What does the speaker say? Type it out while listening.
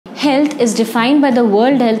Health is defined by the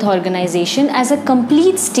World Health Organization as a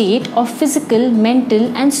complete state of physical,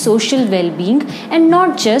 mental, and social well-being, and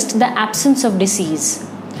not just the absence of disease.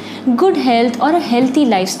 Good health or a healthy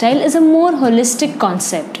lifestyle is a more holistic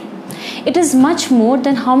concept. It is much more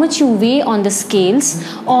than how much you weigh on the scales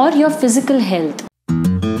or your physical health.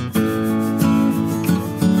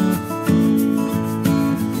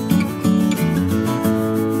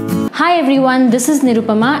 Hi everyone, this is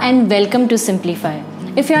Nirupama and welcome to SCImplify.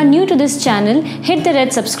 If you are new to this channel, hit the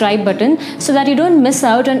red subscribe button so that you don't miss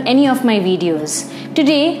out on any of my videos.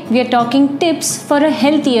 Today, we are talking tips for a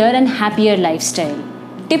healthier and happier lifestyle.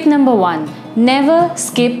 Tip number 1. Never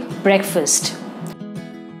skip breakfast.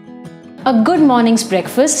 A good morning's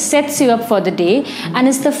breakfast sets you up for the day and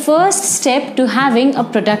is the first step to having a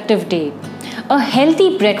productive day. A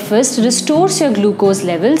healthy breakfast restores your glucose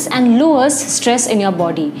levels and lowers stress in your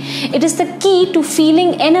body. It is the key to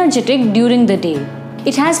feeling energetic during the day.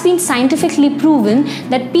 It has been scientifically proven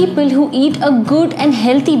that people who eat a good and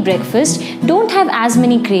healthy breakfast don't have as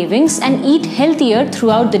many cravings and eat healthier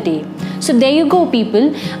throughout the day. So there you go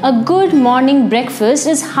people, a good morning breakfast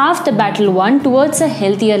is half the battle won towards a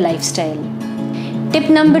healthier lifestyle. Tip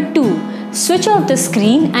number 2. Switch off the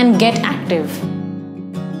screen and get active.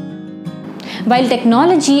 While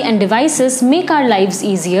technology and devices make our lives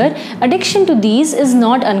easier, addiction to these is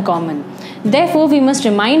not uncommon. Therefore, we must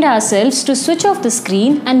remind ourselves to switch off the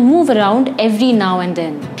screen and move around every now and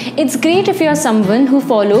then. It's great if you are someone who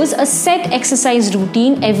follows a set exercise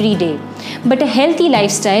routine every day. But a healthy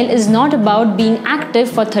lifestyle is not about being active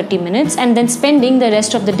for 30 minutes and then spending the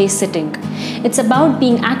rest of the day sitting. It's about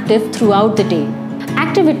being active throughout the day.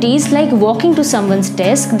 Activities like walking to someone's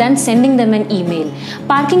desk than sending them an email,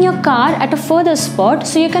 parking your car at a further spot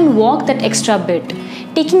so you can walk that extra bit,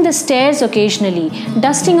 taking the stairs occasionally,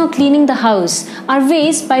 dusting or cleaning the house are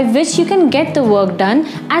ways by which you can get the work done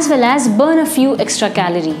as well as burn a few extra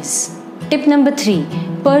calories. Tip number 3.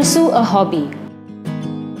 Pursue a hobby.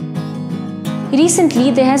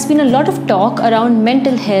 Recently, there has been a lot of talk around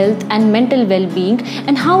mental health and mental well-being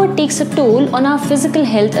and how it takes a toll on our physical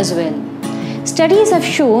health as well. Studies have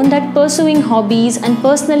shown that pursuing hobbies and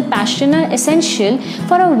personal passion are essential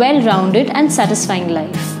for a well-rounded and satisfying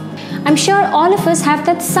life. I'm sure all of us have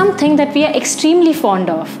that something that we are extremely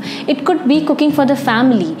fond of. It could be cooking for the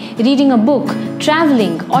family, reading a book,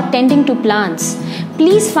 traveling, or tending to plants.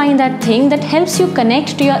 Please find that thing that helps you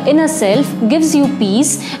connect to your inner self, gives you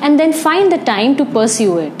peace, and then find the time to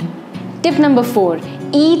pursue it. Tip number 4.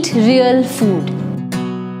 Eat real food.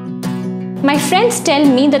 My friends tell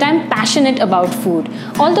me that I'm passionate about food,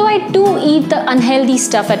 although I do eat the unhealthy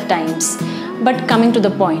stuff at times. But coming to the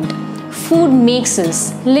point, food makes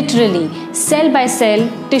us, literally, cell by cell,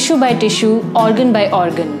 tissue by tissue, organ by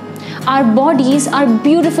organ. Our bodies are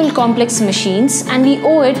beautiful complex machines and we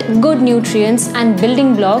owe it good nutrients and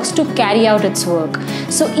building blocks to carry out its work.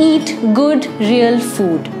 So eat good, real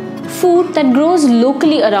food. Food that grows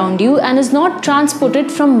locally around you and is not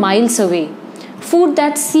transported from miles away. Food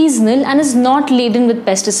that's seasonal and is not laden with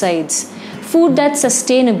pesticides. Food that's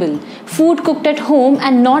sustainable. Food cooked at home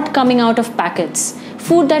and not coming out of packets.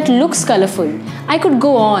 Food that looks colorful. I could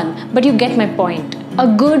go on, but you get my point. A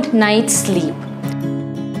good night's sleep.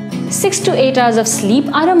 6 to 8 hours of sleep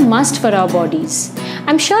are a must for our bodies.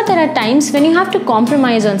 I'm sure there are times when you have to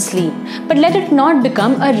compromise on sleep, but let it not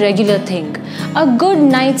become a regular thing. A good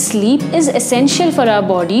night's sleep is essential for our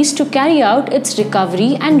bodies to carry out its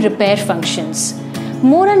recovery and repair functions.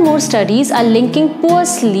 More and more studies are linking poor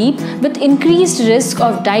sleep with increased risk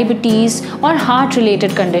of diabetes or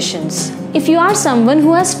heart-related conditions. If you are someone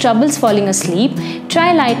who has troubles falling asleep,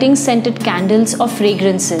 try lighting scented candles or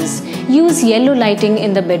fragrances. Use yellow lighting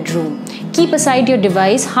in the bedroom. Keep aside your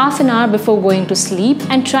device half an hour before going to sleep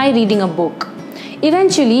and try reading a book.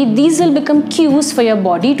 Eventually, these will become cues for your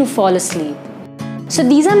body to fall asleep. So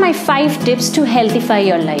these are my 5 tips to healthify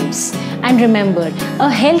your lives. And remember, a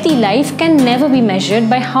healthy life can never be measured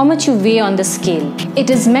by how much you weigh on the scale. It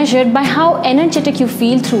is measured by how energetic you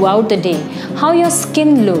feel throughout the day, how your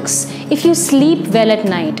skin looks, if you sleep well at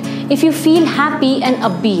night, if you feel happy and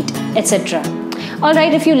upbeat, etc.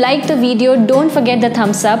 Alright, if you liked the video, don't forget the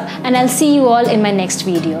thumbs up and I'll see you all in my next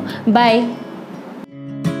video. Bye.